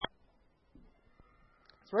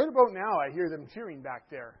Right about now, I hear them cheering back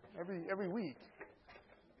there every week.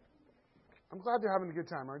 I'm glad they're having a good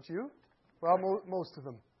time, aren't you? Well, most of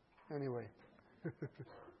them, anyway. You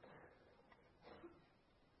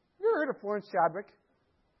ever heard of Florence Chadwick?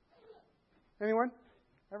 Anyone?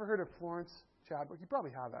 Ever heard of Florence Chadwick? You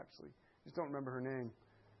probably have, actually. Just don't remember her name.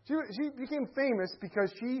 She became famous because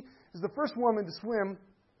she is the first woman to swim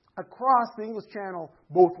across the English Channel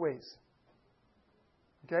both ways.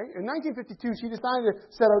 Okay? In 1952, she decided to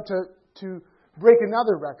set out to break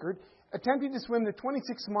another record, attempting to swim the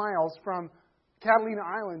 26 miles from Catalina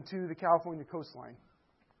Island to the California coastline.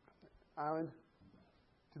 Island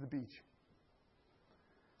to the beach.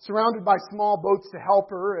 Surrounded by small boats to help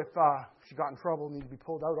her if she got in trouble and needed to be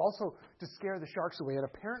pulled out. Also to scare the sharks away. And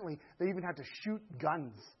apparently they even had to shoot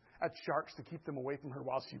guns at sharks to keep them away from her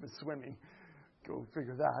while she was swimming. Go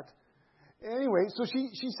figure that. Anyway, so she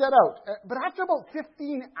set out. But after about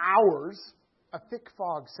 15 hours, a thick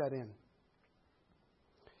fog set in.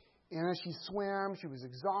 And as she swam, she was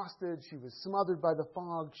exhausted. She was smothered by the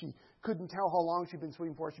fog. She couldn't tell how long she'd been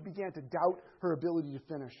swimming for. She began to doubt her ability to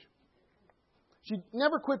finish. She'd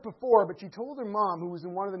never quit before, but she told her mom, who was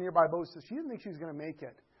in one of the nearby boats, that she didn't think she was going to make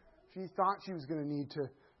it. She thought she was going to need to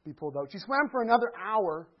be pulled out. She swam for another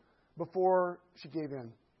hour before she gave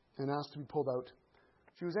in and asked to be pulled out.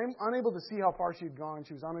 She was unable to see how far she had gone.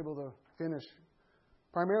 She was unable to finish,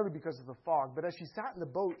 primarily because of the fog. But as she sat in the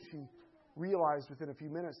boat, she realized within a few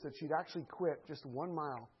minutes that she'd actually quit just 1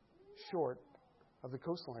 mile short of the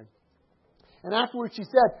coastline. And afterwards she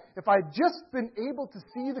said, if I'd just been able to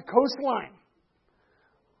see the coastline,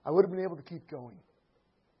 I would have been able to keep going.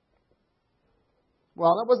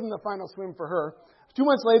 Well, that wasn't the final swim for her. 2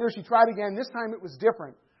 months later, she tried again. This time it was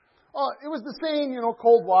different. Oh, it was the same,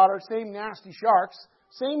 cold water, same nasty sharks,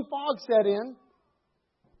 same fog set in.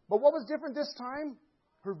 But what was different this time?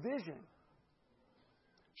 Her vision.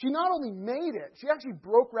 She not only made it, she actually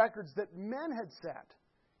broke records that men had set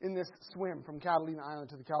in this swim from Catalina Island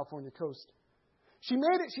to the California coast. She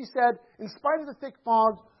made it, she said, in spite of the thick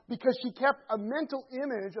fog, because she kept a mental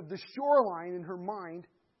image of the shoreline in her mind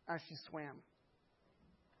as she swam.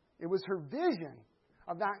 It was her vision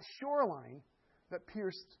of that shoreline that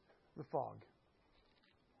pierced the fog.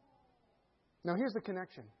 Now here's the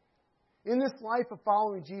connection. In this life of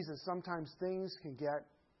following Jesus, sometimes things can get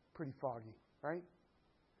pretty foggy, right?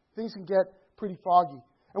 Things can get pretty foggy.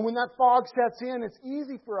 And when that fog sets in, it's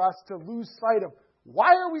easy for us to lose sight of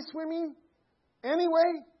why are we swimming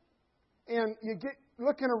anyway? And you get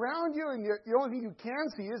looking around you, and the only thing you can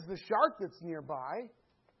see is the shark that's nearby.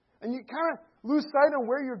 And you kind of lose sight on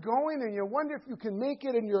where you're going, and you wonder if you can make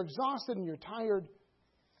it, and you're exhausted and you're tired.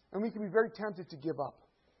 And we can be very tempted to give up.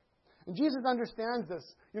 And Jesus understands this.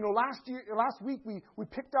 Last week we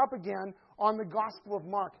picked up again on the Gospel of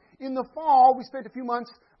Mark. In the fall, we spent a few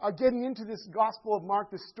months getting into this Gospel of Mark,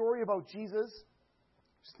 the story about Jesus.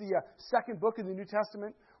 It's the second book in the New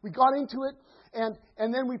Testament. We got into it,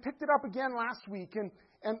 and then we picked it up again last week, and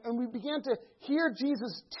we began to hear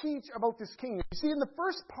Jesus teach about this kingdom. You see, in the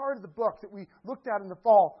first part of the book that we looked at in the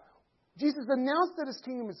fall, Jesus announced that His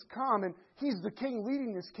kingdom has come, and He's the king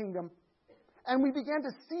leading this kingdom. And we began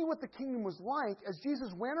to see what the kingdom was like as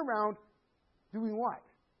Jesus went around doing what?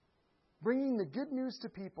 Bringing the good news to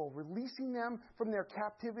people, releasing them from their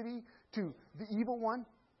captivity to the evil one,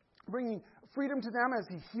 bringing freedom to them as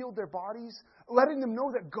He healed their bodies, letting them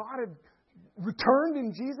know that God had returned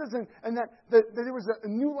in Jesus and that there was a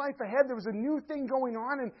new life ahead, there was a new thing going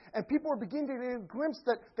on, and people were beginning to get a glimpse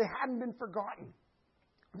that they hadn't been forgotten.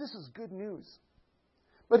 This is good news.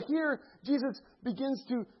 But here, Jesus begins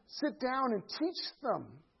to sit down and teach them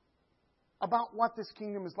about what this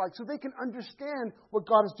kingdom is like so they can understand what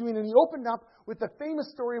God is doing. And He opened up with the famous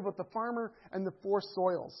story about the farmer and the 4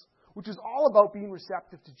 soils, which is all about being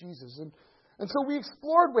receptive to Jesus. And so we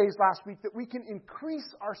explored ways last week that we can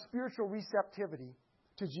increase our spiritual receptivity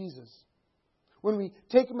to Jesus. When we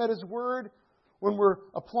take Him at His word, when we're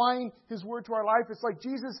applying His word to our life, it's like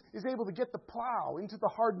Jesus is able to get the plow into the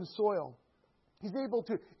hardened soil. He's able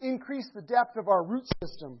to increase the depth of our root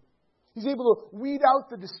system. He's able to weed out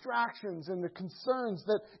the distractions and the concerns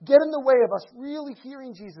that get in the way of us really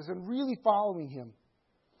hearing Jesus and really following Him.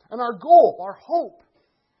 And our goal, our hope,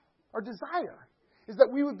 our desire is that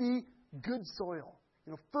we would be good soil,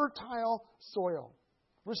 fertile soil,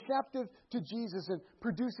 receptive to Jesus and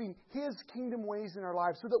producing His kingdom ways in our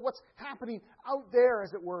lives so that what's happening out there,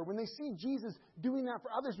 as it were, when they see Jesus doing that for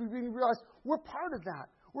others, we really realize we're part of that.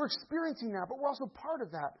 We're experiencing that, but we're also part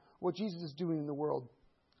of that, what Jesus is doing in the world.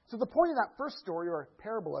 So the point of that first story, or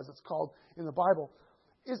parable as it's called in the Bible,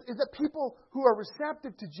 is that people who are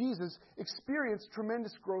receptive to Jesus experience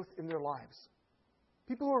tremendous growth in their lives.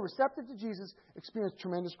 People who are receptive to Jesus experience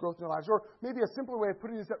tremendous growth in their lives. Or maybe a simpler way of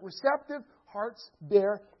putting it is that receptive hearts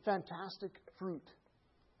bear fantastic fruit.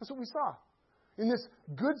 That's what we saw. In this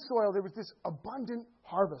good soil, there was this abundant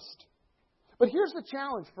harvest. But here's the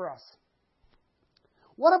challenge for us.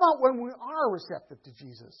 What about when we are receptive to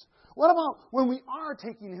Jesus? What about when we are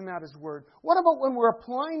taking Him at His word? What about when we're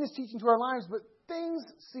applying His teaching to our lives, but things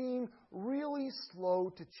seem really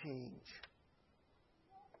slow to change?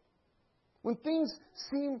 When things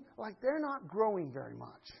seem like they're not growing very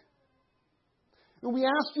much. And we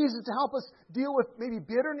ask Jesus to help us deal with maybe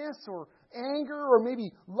bitterness or anger or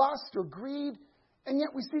maybe lust or greed, and yet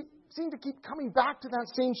we seem to keep coming back to that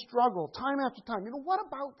same struggle time after time. What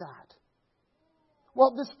about that?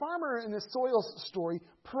 Well, this farmer in this soil story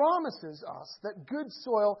promises us that good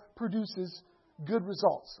soil produces good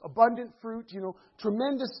results. Abundant fruit,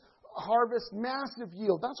 tremendous harvest, massive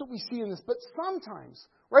yield. That's what we see in this. But sometimes,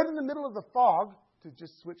 right in the middle of the fog, to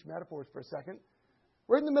just switch metaphors for a second,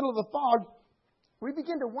 right in the middle of the fog, we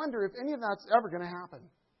begin to wonder if any of that's ever going to happen.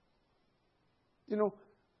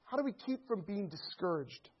 How do we keep from being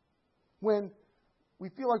discouraged when we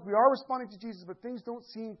feel like we are responding to Jesus, but things don't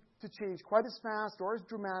seem to change quite as fast or as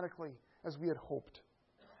dramatically as we had hoped?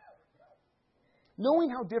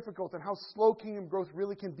 Knowing how difficult and how slow kingdom growth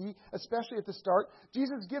really can be, especially at the start,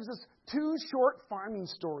 Jesus gives us two short farming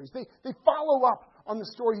stories. They follow up on the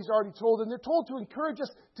story He's already told, and they're told to encourage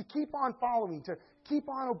us to keep on following, to keep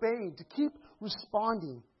on obeying, to keep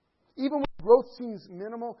responding, even when growth seems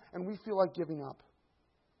minimal and we feel like giving up.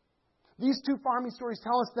 These two farming stories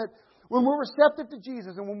tell us that when we're receptive to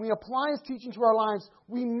Jesus and when we apply His teaching to our lives,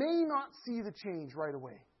 we may not see the change right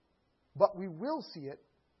away, but we will see it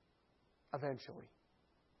eventually.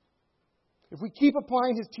 If we keep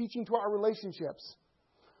applying His teaching to our relationships,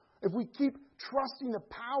 if we keep trusting the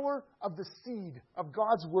power of the seed of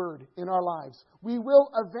God's Word in our lives, we will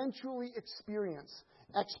eventually experience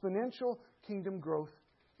exponential kingdom growth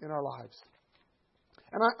in our lives.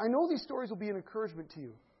 And I know these stories will be an encouragement to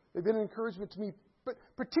you. They've been an encouragement to me, but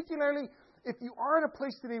particularly if you are in a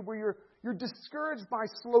place today where you're discouraged by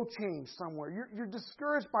slow change somewhere, you're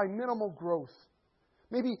discouraged by minimal growth.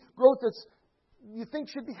 Maybe growth that's you think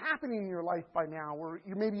should be happening in your life by now, or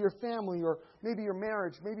maybe your family, or maybe your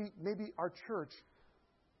marriage, maybe our church,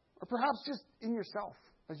 or perhaps just in yourself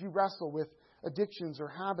as you wrestle with addictions or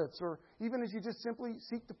habits, or even as you just simply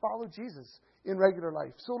seek to follow Jesus in regular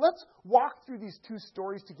life. So let's walk through these two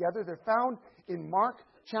stories together. They're found in Mark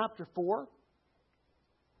chapter 4.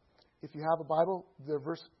 If you have a Bible, they're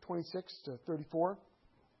verse 26 to 34.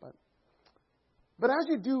 But as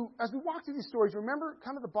we walk through these stories, remember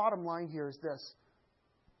kind of the bottom line here is this.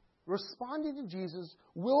 Responding to Jesus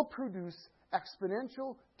will produce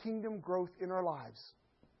exponential kingdom growth in our lives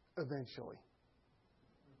eventually.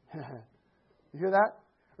 You hear that?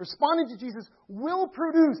 Responding to Jesus will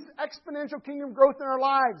produce exponential kingdom growth in our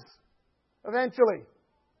lives eventually.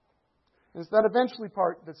 And it's that eventually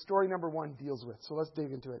part that story number 1 deals with. So let's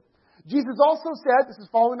dig into it. Jesus also said, this is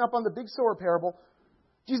following up on the big sower parable,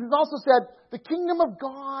 Jesus also said, the kingdom of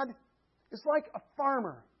God is like a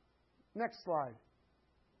farmer. Next slide.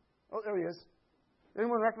 Oh, there he is.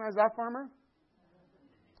 Anyone recognize that farmer?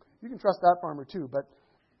 You can trust that farmer too. But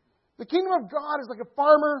the kingdom of God is like a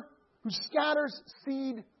farmer who scatters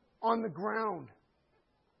seed on the ground.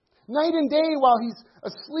 Night and day while he's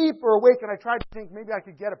asleep or awake. And I tried to think maybe I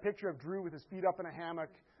could get a picture of Drew with his feet up in a hammock,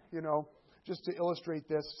 just to illustrate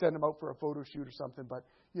this, send him out for a photo shoot or something. But,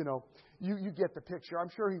 you get the picture. I'm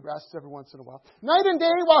sure he rests every once in a while. Night and day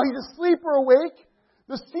while he's asleep or awake,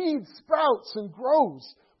 the seed sprouts and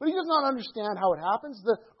grows. But he does not understand how it happens.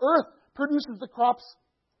 The earth produces the crops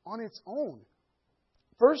on its own.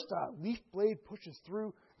 First, a leaf blade pushes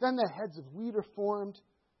through. Then the heads of wheat are formed.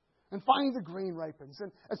 And finally, the grain ripens.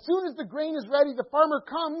 And as soon as the grain is ready, the farmer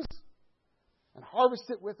comes and harvests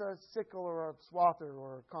it with a sickle or a swather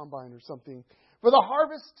or a combine or something. For the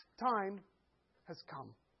harvest time has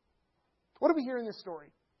come. What do we hear in this story?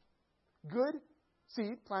 Good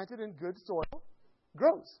seed planted in good soil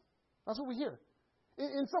grows. That's what we hear.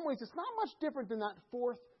 In some ways, it's not much different than that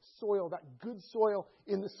fourth soil, that good soil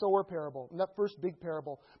in the sower parable, in that first big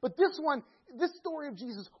parable. But this story of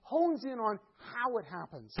Jesus hones in on how it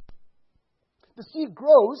happens. The seed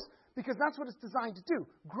grows because that's what it's designed to do.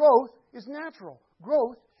 Growth is natural.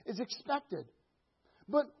 Growth is expected.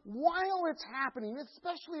 But while it's happening,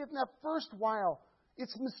 especially in that first while,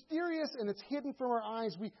 it's mysterious and it's hidden from our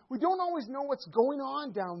eyes. We don't always know what's going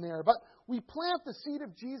on down there, but we plant the seed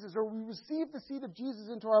of Jesus, or we receive the seed of Jesus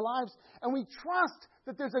into our lives, and we trust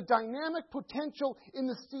that there's a dynamic potential in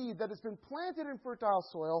the seed that has been planted in fertile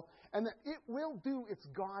soil, and that it will do its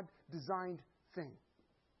God-designed thing.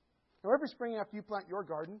 Now, every spring after you plant your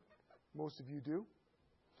garden, most of you do,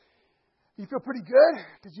 you feel pretty good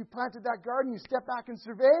because you planted that garden. You step back and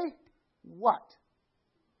survey. What?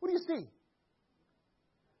 What do you see?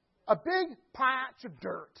 A big patch of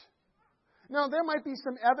dirt. Now, there might be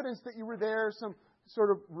some evidence that you were there, some sort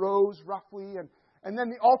of rows roughly, and then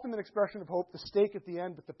the ultimate expression of hope, the stake at the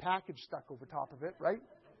end with the package stuck over top of it, right?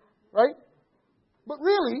 Right? But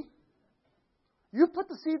really, you've put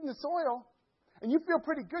the seed in the soil, and you feel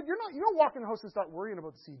pretty good. You don't walk in the house and start worrying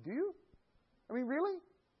about the seed, do you? I mean, really?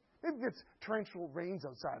 Maybe it's torrential rains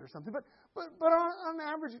outside or something, but on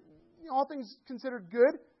average, all things considered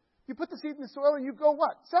good, you put the seed in the soil and you go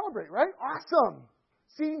what? Celebrate, right? Awesome!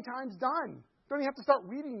 Seeding time's done. Don't even have to start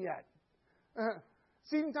weeding yet.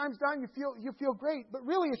 Seeding time's done, you feel great, but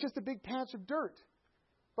really it's just a big patch of dirt.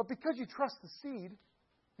 But because you trust the seed,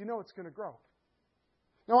 you know it's going to grow.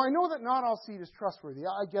 Now, I know that not all seed is trustworthy.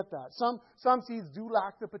 I get that. Some seeds do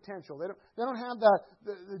lack the potential. They don't have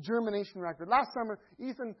the germination record. Last summer,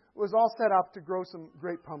 Ethan was all set up to grow some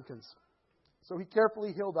great pumpkins. So he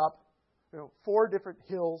carefully hilled up, 4 different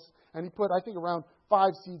hills, and he put, I think, around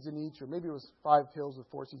 5 seeds in each, or maybe it was 5 hills with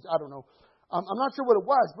 4 seeds. I don't know. I'm not sure what it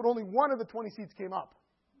was, but only one of the 20 seeds came up.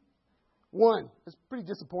 One. It's pretty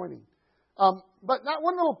disappointing. But that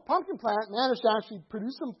one little pumpkin plant managed to actually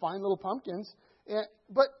produce some fine little pumpkins.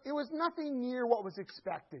 But it was nothing near what was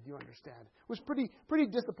expected, you understand. It was pretty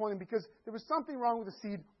disappointing because there was something wrong with the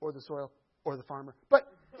seed or the soil or the farmer. But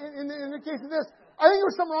in the case of this, I think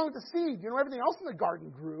there was something wrong with the seed. Everything else in the garden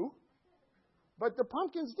grew, but the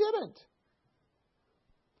pumpkins didn't.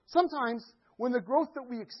 Sometimes when the growth that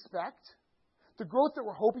we expect, the growth that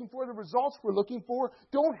we're hoping for, the results we're looking for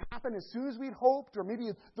don't happen as soon as we'd hoped or maybe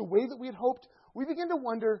the way that we had hoped, we begin to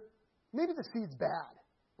wonder, maybe the seed's bad,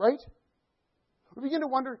 right? We begin to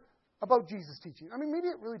wonder about Jesus' teaching. I mean, maybe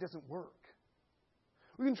it really doesn't work.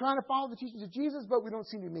 We've been trying to follow the teachings of Jesus, but we don't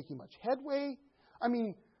seem to be making much headway. I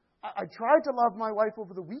mean, I tried to love my wife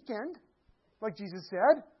over the weekend, like Jesus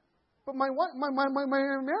said, but my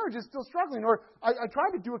marriage is still struggling. Or I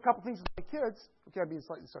tried to do a couple things with my kids. Okay, I'm being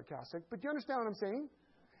slightly sarcastic, but do you understand what I'm saying?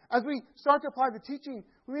 As we start to apply the teaching,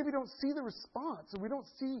 we maybe don't see the response, and we don't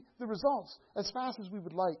see the results as fast as we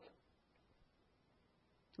would like.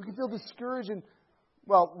 We can feel discouraged and,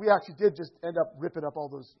 well, we actually did just end up ripping up all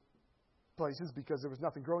those places because there was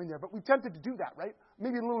nothing growing there. But we tempted to do that, right?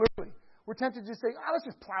 Maybe a little early. We're tempted to just say, let's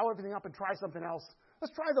just plow everything up and try something else.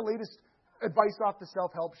 Let's try the latest advice off the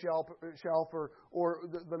self-help shelf or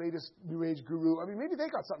the latest New Age guru. I mean, maybe they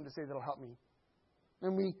got something to say that'll help me.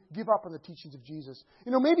 And we give up on the teachings of Jesus.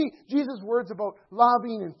 Maybe Jesus' words about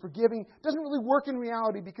loving and forgiving doesn't really work in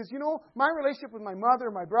reality because, my relationship with my mother,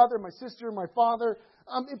 my brother, my sister, my father,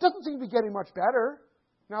 it doesn't seem to be getting much better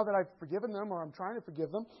now that I've forgiven them or I'm trying to forgive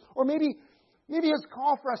them. Or maybe his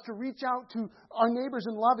call for us to reach out to our neighbors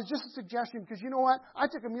in love is just a suggestion because you know what? I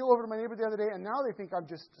took a meal over to my neighbor the other day and now they think I'm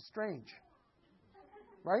just strange.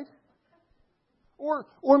 Right? Or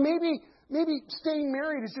maybe staying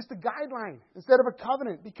married is just a guideline instead of a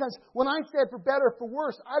covenant. Because when I said for better or for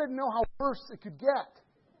worse, I didn't know how worse it could get.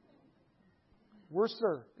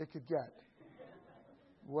 Worser it could get.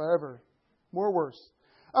 Whatever. More worse.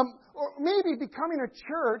 Or maybe becoming a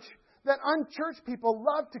church that unchurched people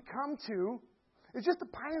love to come to is just the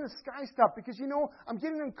pie in the sky stuff. Because, I'm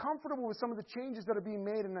getting uncomfortable with some of the changes that are being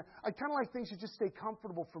made. And I kind of like things to just stay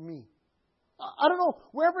comfortable for me. I don't know,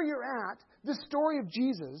 wherever you're at, this story of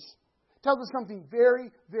Jesus tells us something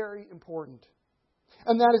very, very important.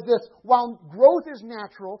 And that is this. While growth is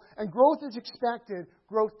natural and growth is expected,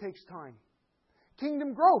 growth takes time.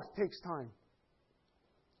 Kingdom growth takes time.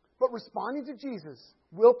 But responding to Jesus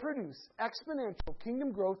will produce exponential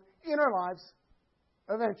kingdom growth in our lives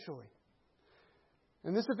eventually.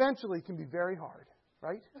 And this eventually can be very hard,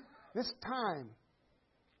 right? This time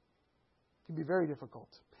can be very difficult.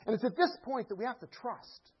 And it's at this point that we have to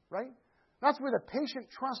trust, right? That's where the patient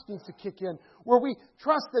trust needs to kick in, where we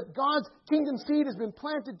trust that God's kingdom seed has been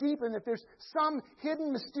planted deep and that there's some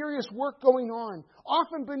hidden, mysterious work going on,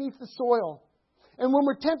 often beneath the soil. And when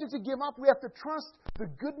we're tempted to give up, we have to trust the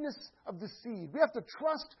goodness of the seed. We have to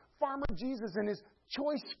trust Farmer Jesus and his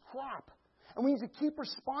choice crop. And we need to keep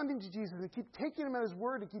responding to Jesus and keep taking him at his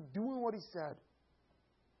word and keep doing what he said.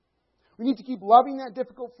 We need to keep loving that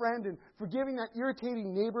difficult friend and forgiving that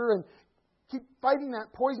irritating neighbor and keep fighting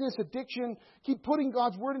that poisonous addiction. Keep putting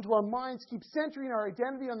God's word into our minds. Keep centering our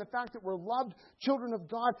identity on the fact that we're loved children of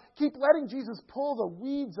God. Keep letting Jesus pull the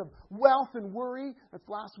weeds of wealth and worry. That's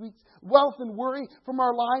last week's wealth and worry from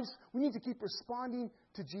our lives. We need to keep responding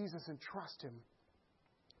to Jesus and trust him.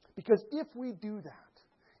 Because if we do that,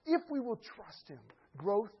 if we will trust him,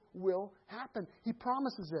 growth will happen. He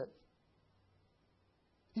promises it.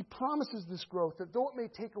 He promises this growth, that though it may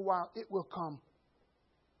take a while, it will come.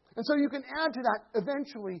 And so you can add to that,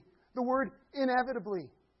 eventually, the word inevitably.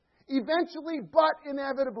 Eventually, but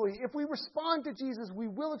inevitably. If we respond to Jesus, we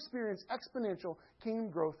will experience exponential kingdom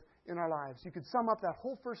growth in our lives. You could sum up that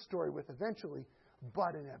whole first story with eventually,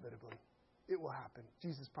 but inevitably. It will happen.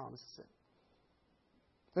 Jesus promises it.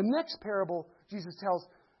 The next parable Jesus tells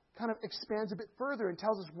kind of expands a bit further and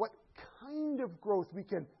tells us what kind of growth we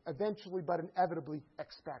can eventually but inevitably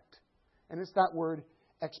expect. And it's that word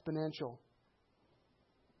exponential.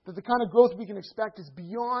 That the kind of growth we can expect is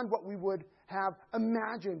beyond what we would have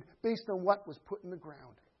imagined based on what was put in the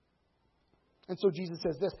ground. And so Jesus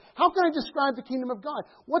says this, how can I describe the kingdom of God?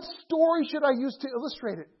 What story should I use to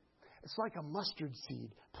illustrate it? It's like a mustard seed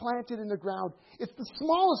planted in the ground. It's the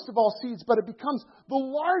smallest of all seeds, but it becomes the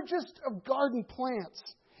largest of garden plants.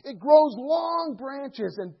 It grows long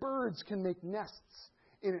branches, and birds can make nests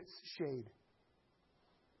in its shade.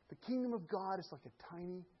 The kingdom of God is like a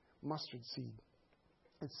tiny mustard seed.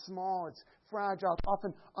 It's small, it's fragile,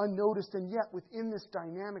 often unnoticed, and yet within this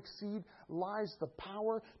dynamic seed lies the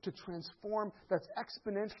power to transform that's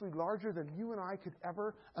exponentially larger than you and I could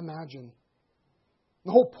ever imagine.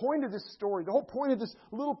 The whole point of this story, the whole point of this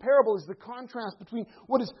little parable is the contrast between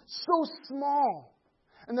what is so small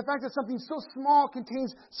and the fact that something so small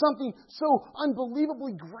contains something so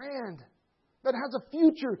unbelievably grand that has a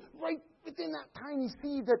future right within that tiny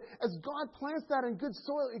seed, that as God plants that in good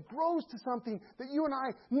soil, it grows to something that you and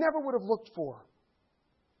I never would have looked for.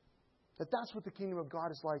 That's what the kingdom of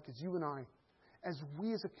God is like, as you and I, as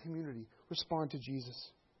we as a community respond to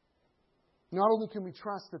Jesus. Not only can we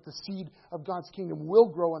trust that the seed of God's kingdom will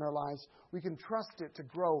grow in our lives, we can trust it to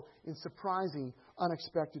grow in surprising,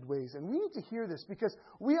 unexpected ways. And we need to hear this because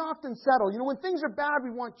we often settle. You know, when things are bad,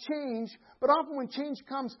 we want change. But often when change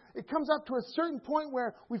comes, it comes up to a certain point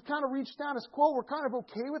where we've kind of reached status quo. We're kind of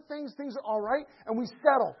okay with things. Things are all right. And we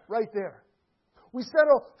settle right there. We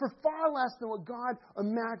settle for far less than what God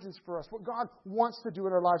imagines for us, what God wants to do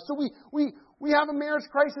in our lives. So we have a marriage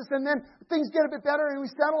crisis, and then things get a bit better, and we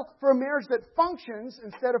settle for a marriage that functions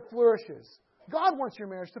instead of flourishes. God wants your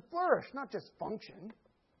marriage to flourish, not just function.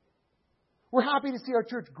 We're happy to see our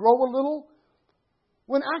church grow a little,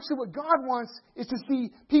 when actually what God wants is to see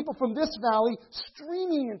people from this valley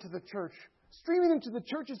streaming into the church, streaming into the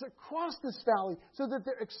churches across this valley so that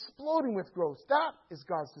they're exploding with growth. That is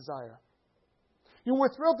God's desire. You know,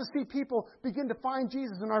 we're thrilled to see people begin to find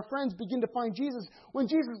Jesus, and our friends begin to find Jesus when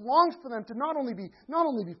Jesus longs for them to not only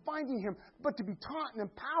be finding Him, but to be taught and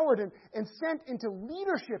empowered and sent into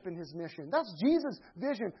leadership in His mission. That's Jesus'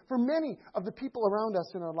 vision for many of the people around us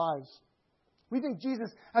in our lives. We think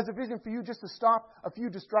Jesus has a vision for you just to stop a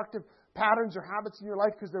few destructive patterns or habits in your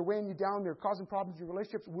life because they're weighing you down, they're causing problems in your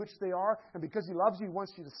relationships, which they are, and because He loves you, He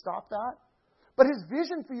wants you to stop that. But His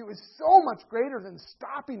vision for you is so much greater than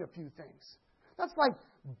stopping a few things. That's like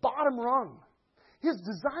bottom rung. His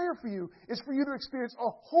desire for you is for you to experience a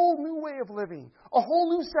whole new way of living, a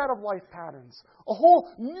whole new set of life patterns, a whole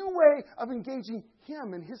new way of engaging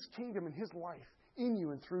Him and His kingdom and His life in you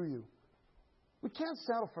and through you. We can't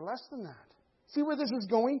settle for less than that. See where this is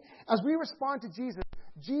going? As we respond to Jesus,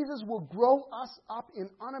 Jesus will grow us up in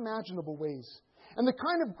unimaginable ways. And the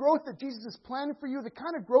kind of growth that Jesus is planning for you, the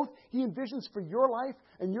kind of growth He envisions for your life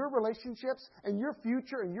and your relationships and your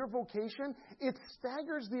future and your vocation, it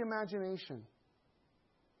staggers the imagination.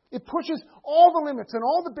 It pushes all the limits and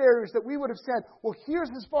all the barriers that we would have said, well, here's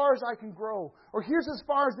as far as I can grow, or here's as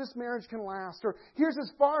far as this marriage can last, or here's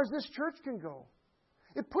as far as this church can go.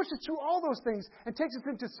 It pushes through all those things and takes us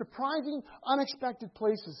into surprising, unexpected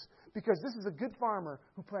places because this is a good farmer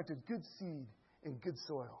who planted good seed in good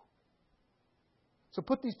soil. So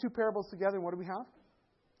put these two parables together, and what do we have?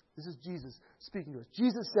 This is Jesus speaking to us.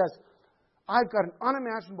 Jesus says, I've got an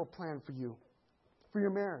unimaginable plan for you, for your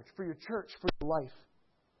marriage, for your church, for your life.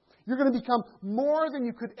 You're going to become more than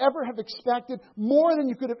you could ever have expected, more than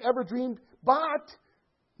you could have ever dreamed, but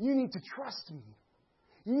you need to trust me.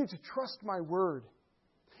 You need to trust my word.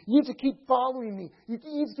 You need to keep following me. You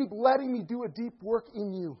need to keep letting me do a deep work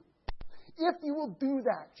in you. If you will do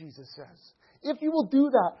that, Jesus says, if you will do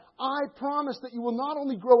that, I promise that you will not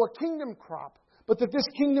only grow a kingdom crop, but that this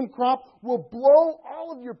kingdom crop will blow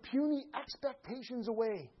all of your puny expectations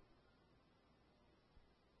away.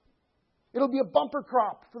 It'll be a bumper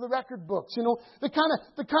crop for the record books. You know, the kind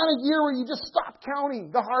of year where you just stop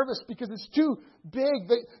counting the harvest because it's too big.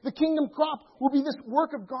 The kingdom crop will be this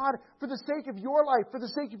work of God for the sake of your life, for the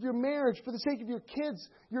sake of your marriage, for the sake of your kids,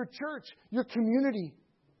 your church, your community.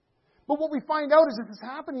 But what we find out is that this is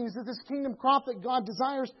happening is that this kingdom crop that God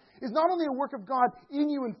desires is not only a work of God in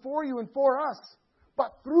you and for us,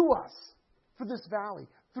 but through us for this valley,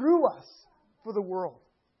 through us for the world.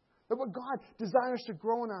 That what God desires to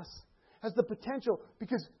grow in us has the potential,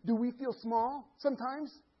 because do we feel small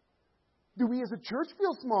sometimes? Do we as a church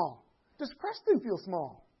feel small? Does Preston feel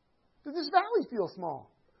small? Does this valley feel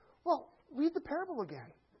small? Well, read the parable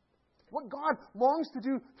again. What God longs to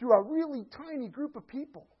do through a really tiny group of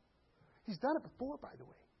people. He's done it before, by the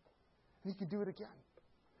way. And He can do it again.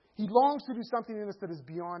 He longs to do something in us that is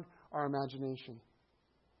beyond our imagination.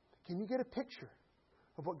 Can you get a picture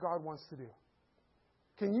of what God wants to do?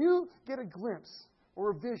 Can you get a glimpse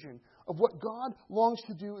or a vision of what God longs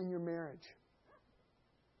to do in your marriage?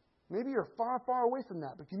 Maybe you're far, far away from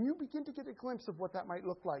that, but can you begin to get a glimpse of what that might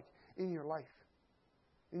look like in your life,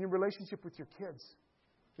 in your relationship with your kids,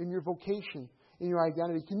 in your vocation, in your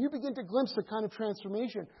identity? Can you begin to glimpse the kind of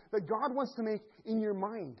transformation that God wants to make in your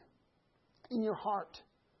mind, in your heart,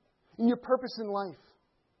 in your purpose in life?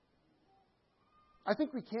 I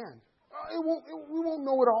think we can. We won't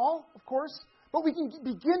know it all, of course, but we can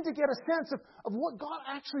begin to get a sense of what God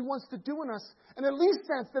actually wants to do in us, and at least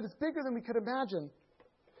sense that it's bigger than we could imagine.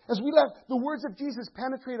 As we let the words of Jesus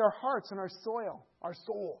penetrate our hearts and our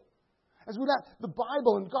soul. As we let the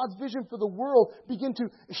Bible and God's vision for the world begin to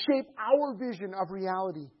shape our vision of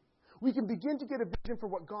reality, we can begin to get a vision for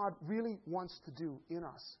what God really wants to do in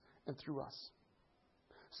us and through us.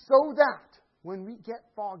 So that when we get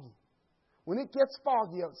foggy, when it gets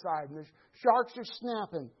foggy outside and the sharks are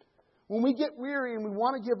snapping, when we get weary and we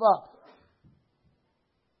want to give up,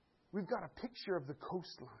 we've got a picture of the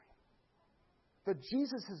coastline that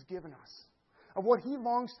Jesus has given us, of what He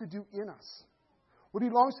longs to do in us, what He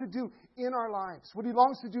longs to do in our lives, what He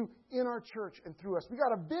longs to do in our church and through us. We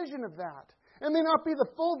got a vision of that. It may not be the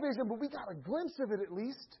full vision, but we got a glimpse of it at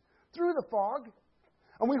least through the fog.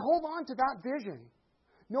 And we hold on to that vision,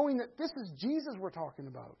 knowing that this is Jesus we're talking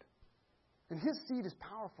about. And His seed is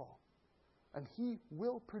powerful. And He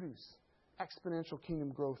will produce exponential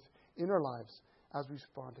kingdom growth in our lives as we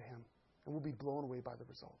respond to Him. And we'll be blown away by the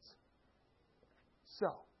results. So,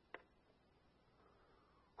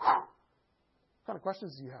 what kind of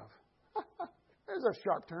questions do you have? There's a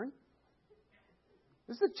sharp turn.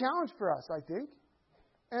 This is a challenge for us, I think.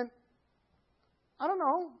 And I don't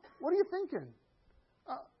know. What are you thinking?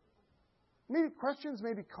 Maybe questions,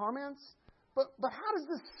 maybe comments. But how does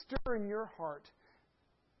this stir in your heart?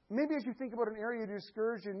 Maybe as you think about an area you're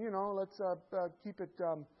discouraged, and let's keep it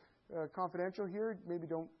confidential here. Maybe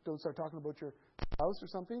don't start talking about your spouse or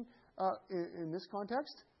something in this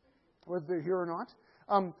context, whether they're here or not.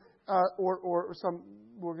 Or some,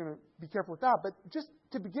 we're going to be careful with that. But just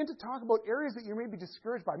to begin to talk about areas that you may be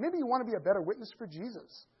discouraged by. Maybe you want to be a better witness for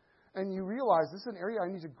Jesus, and you realize this is an area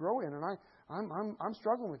I need to grow in, and I'm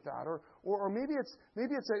struggling with that. Or maybe it's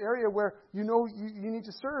an area where you need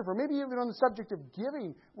to serve, or maybe even on the subject of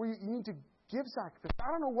giving, where you need to give sacrifice. I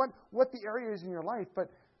don't know what the area is in your life, but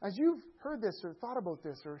as you've heard this or thought about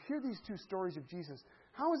this or hear these two stories of Jesus,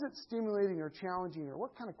 how is it stimulating or challenging, or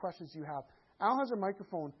what kind of questions do you have? Al has a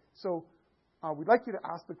microphone, so we'd like you to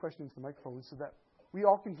ask the question into the microphone so that we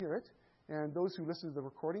all can hear it, and those who listen to the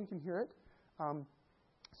recording can hear it.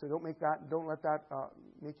 So don't let that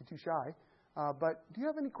make you too shy. But do you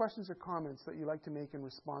have any questions or comments that you'd like to make in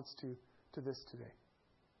response to this today?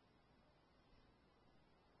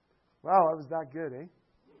 Wow, that was that good, eh?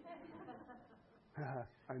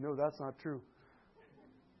 I know that's not true.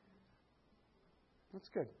 That's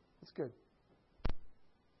good. That's good.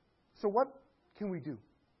 So what can we do?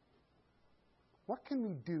 What can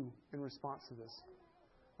we do in response to this?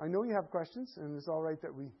 I know you have questions, and it's all right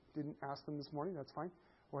that we didn't ask them this morning. That's fine.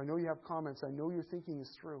 Or I know you have comments. I know you're thinking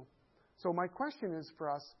this through. So my question is for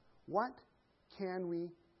us, what can we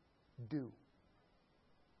do?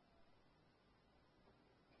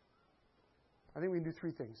 I think we can do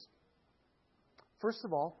three things. First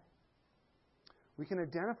of all, we can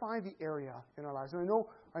identify the area in our lives. And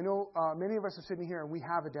I know many of us are sitting here and we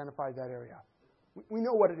have identified that area. We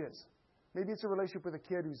know what it is. Maybe it's a relationship with a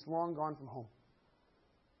kid who's long gone from home.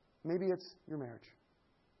 Maybe it's your marriage.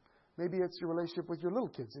 Maybe it's your relationship with your little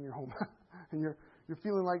kids in your home. And you're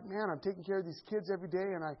feeling like, man, I'm taking care of these kids every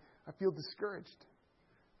day and I feel discouraged.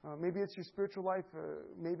 Maybe it's your spiritual life.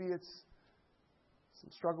 Maybe it's some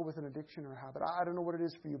struggle with an addiction or a habit. I don't know what it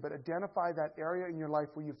is for you, but identify that area in your life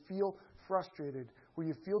where you feel frustrated, where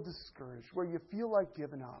you feel discouraged, where you feel like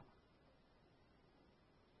giving up.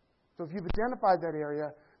 So if you've identified that area,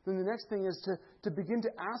 then the next thing is to begin to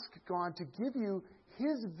ask God to give you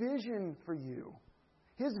His vision for you,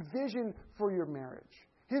 His vision for your marriage,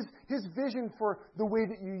 His vision for the way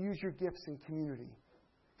that you use your gifts in community,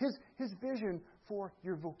 His vision for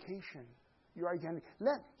your vocation, your identity.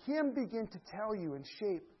 Let Him begin to tell you and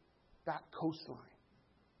shape that coastline.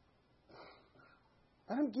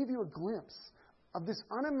 Let Him give you a glimpse of this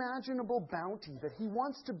unimaginable bounty that He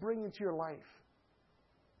wants to bring into your life.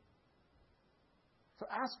 So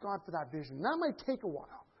ask God for that vision. That might take a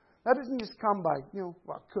while. That doesn't just come by, well,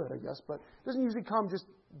 it could, I guess, but it doesn't usually come just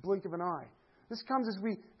blink of an eye. This comes as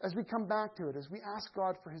we come back to it, as we ask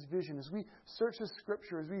God for His vision, as we search His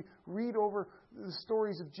Scripture, as we read over the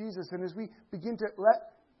stories of Jesus, and as we begin to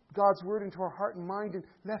let God's Word into our heart and mind and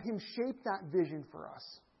let Him shape that vision for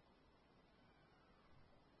us.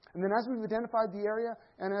 And then as we've identified the area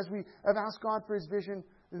and as we have asked God for His vision,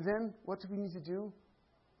 then what do we need to do?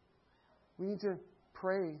 We need to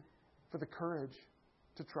pray for the courage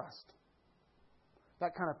to trust.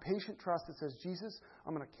 That kind of patient trust that says, Jesus,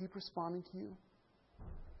 I'm going to keep responding to you.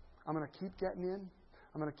 I'm going to keep getting in.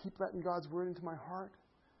 I'm going to keep letting God's Word into my heart.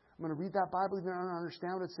 I'm going to read that Bible even though I don't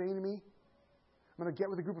understand what it's saying to me. I'm going to get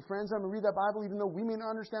with a group of friends. I'm going to read that Bible even though we may not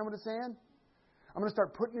understand what it's saying. I'm going to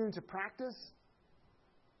start putting it into practice.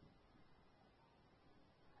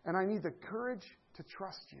 And I need the courage to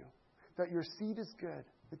trust you, that your seed is good,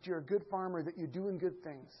 that you're a good farmer, that you're doing good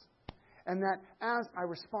things. And that as I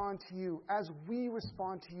respond to you, as we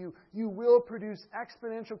respond to you, you will produce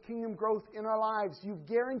exponential kingdom growth in our lives. You've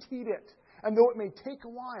guaranteed it. And though it may take a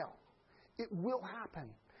while, it will happen.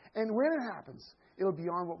 And when it happens, it'll be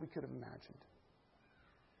beyond what we could have imagined.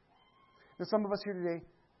 Now, some of us here today,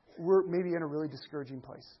 we're maybe in a really discouraging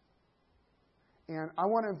place. And I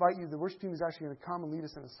want to invite you, the worship team is actually going to come and lead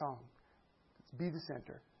us in a song. It's Be the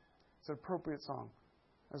Center. It's an appropriate song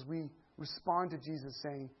as we respond to Jesus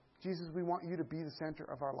saying, Jesus, we want you to be the center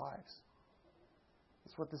of our lives.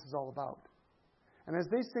 That's what this is all about. And as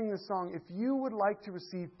they sing this song, if you would like to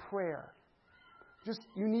receive prayer,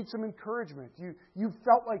 you need some encouragement. You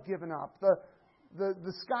felt like giving up.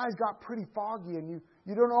 The skies got pretty foggy and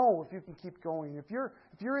you don't know if you can keep going. If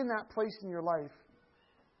you're in that place in your life,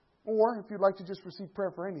 or if you'd like to just receive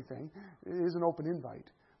prayer for anything, it is an open invite.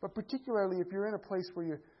 But particularly if you're in a place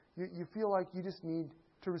where you feel like you just need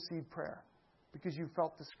to receive prayer because you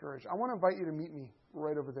felt discouraged, I want to invite you to meet me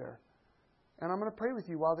right over there. And I'm going to pray with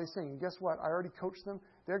you while they sing. And guess what? I already coached them.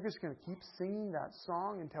 They're just going to keep singing that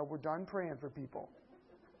song until we're done praying for people.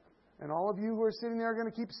 And all of you who are sitting there are going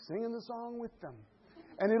to keep singing the song with them.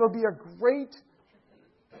 And it'll be a great...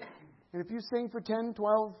 And if you sing for 10,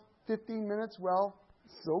 12, 15 minutes, well,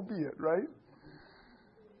 so be it, right?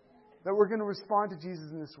 That we're going to respond to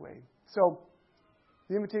Jesus in this way. So,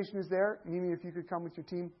 the invitation is there. Mimi, if you could come with your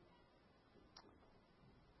team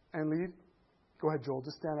and lead. Go ahead, Joel.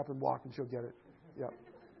 Just stand up and walk and she'll get it. Yep.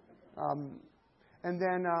 And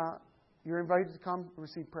then you're invited to come and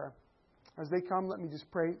receive prayer. As they come, let me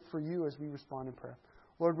just pray for you as we respond in prayer.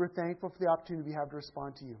 Lord, we're thankful for the opportunity we have to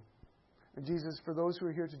respond to you. And Jesus, for those who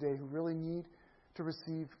are here today who really need to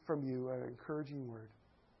receive from you an encouraging word,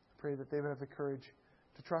 I pray that they would have the courage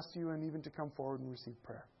to trust you and even to come forward and receive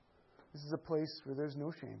prayer. This is a place where there's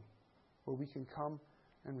no shame, where we can come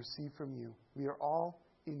and receive from you. We are all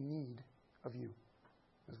in need of you,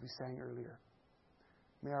 as we sang earlier.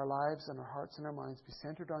 May our lives and our hearts and our minds be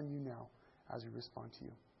centered on you now as we respond to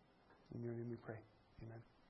you. In your name we pray. Amen.